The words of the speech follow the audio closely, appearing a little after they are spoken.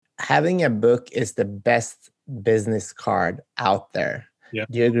having a book is the best business card out there. Yeah.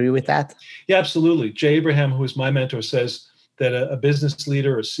 Do you agree with that? Yeah, absolutely. Jay Abraham, who is my mentor, says that a business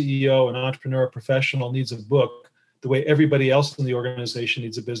leader, a CEO, an entrepreneur, a professional needs a book the way everybody else in the organization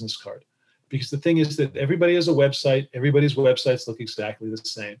needs a business card. Because the thing is that everybody has a website. Everybody's websites look exactly the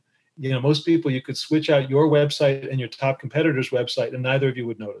same. Most people, you could switch out your website and your top competitor's website, and neither of you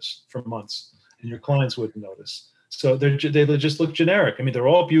would notice for months, and your clients wouldn't notice. So they just look generic. I mean,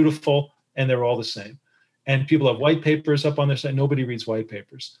 they're all beautiful and they're all the same. And people have white papers up on their site. Nobody reads white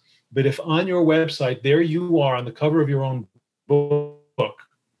papers. But if on your website, there you are on the cover of your own book,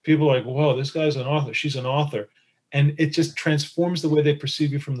 people are like, whoa, this guy's an author. She's an author. And it just transforms the way they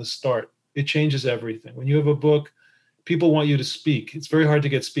perceive you from the start. It changes everything. When you have a book, people want you to speak. It's very hard to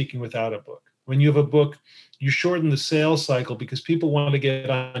get speaking without a book. When you have a book, you shorten the sales cycle because people want to get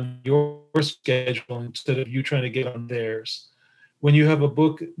on your schedule instead of you trying to get on theirs. When you have a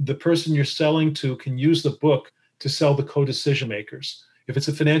book, the person you're selling to can use the book to sell the co-decision makers. If it's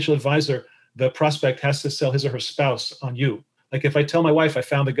a financial advisor, the prospect has to sell his or her spouse on you. Like if I tell my wife I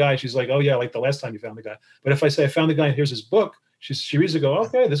found the guy, she's like, oh yeah, like the last time you found the guy. But if I say I found the guy and here's his book, she reads it, go,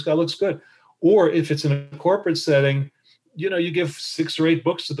 okay, this guy looks good. Or if it's in a corporate setting, you give 6 or 8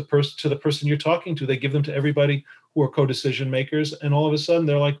 books to the person you're talking to. They give them to everybody who are co-decision makers, and all of a sudden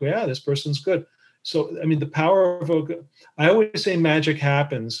they're like, yeah, this person's good. So I mean, the power of I always say magic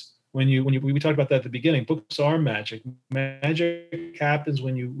happens when we talked about that at the beginning. Books are magic. Magic happens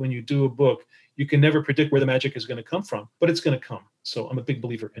when you do a book. You can never predict where the magic is going to come from, but it's going to come. So I'm a big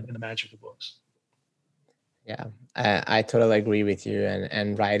believer in the magic of books. Yeah, I totally agree with you.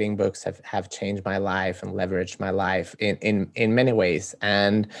 And writing books have changed my life and leveraged my life in many ways.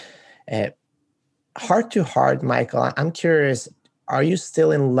 And heart to heart, Michael, I'm curious, are you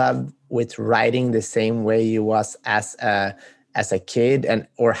still in love with writing the same way you was as a kid,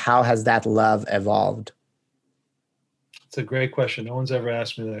 or how has that love evolved? It's a great question. No one's ever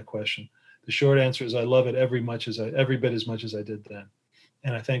asked me that question. The short answer is I love it every bit as much as I did then.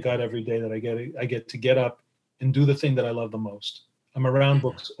 And I thank God every day that I get to get up and do the thing that I love the most. I'm around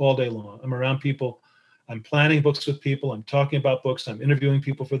books all day long. I'm around people. I'm planning books with people. I'm talking about books. I'm interviewing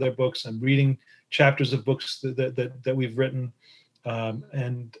people for their books. I'm reading chapters of books that we've written.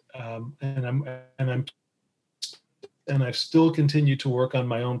 And I've still continued to work on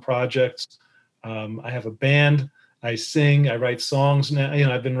my own projects. I have a band. I sing. I write songs now.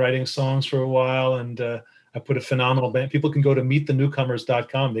 I've been writing songs for a while, and I put a phenomenal band. People can go to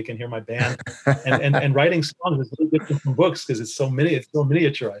meetthenewcomers.com. They can hear my band. And writing songs is a little different from books because it's so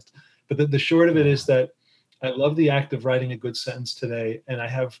miniaturized. But the short of it is that I love the act of writing a good sentence today, and I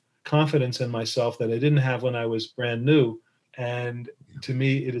have confidence in myself that I didn't have when I was brand new. And to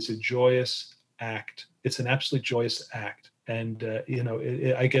me, it is a joyous act. It's an absolutely joyous act. And,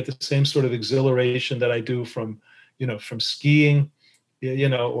 I get the same sort of exhilaration that I do from skiing,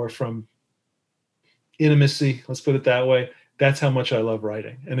 or from intimacy, let's put it that way. That's how much I love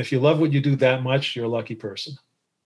writing. And if you love what you do that much, you're a lucky person.